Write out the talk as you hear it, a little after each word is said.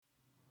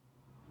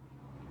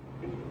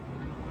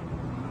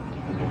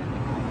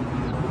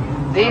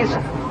These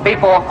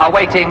people are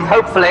waiting,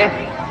 hopefully,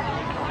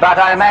 but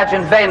I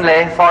imagine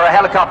vainly, for a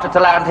helicopter to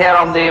land here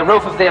on the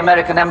roof of the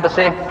American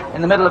embassy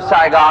in the middle of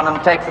Saigon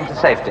and take them to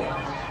safety.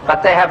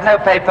 But they have no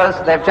papers.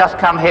 They've just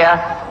come here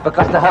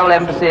because the whole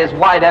embassy is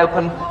wide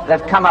open.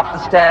 They've come up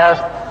the stairs.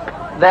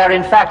 They're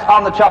in fact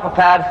on the chopper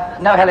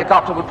pad. No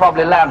helicopter would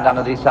probably land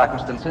under these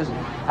circumstances.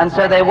 And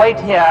so they wait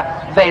here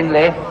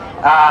vainly.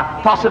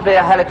 Possibly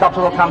a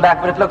helicopter will come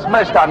back, but it looks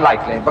most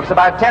unlikely, because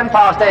about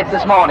 8:10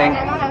 this morning,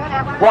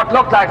 what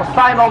looked like a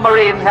final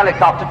Marine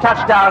helicopter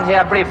touched down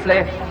here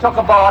briefly, took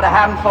aboard a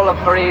handful of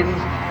Marines,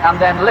 and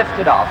then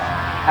lifted off.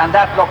 And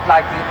that looked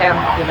like the end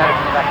of the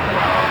American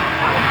evacuation.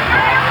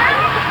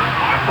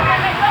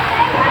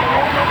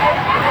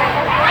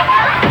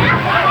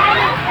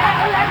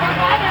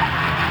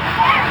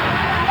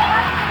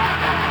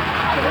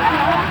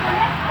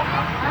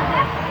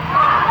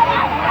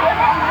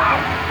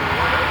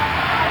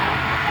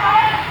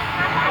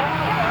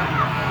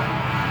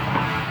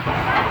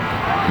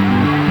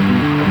 Mm-hmm.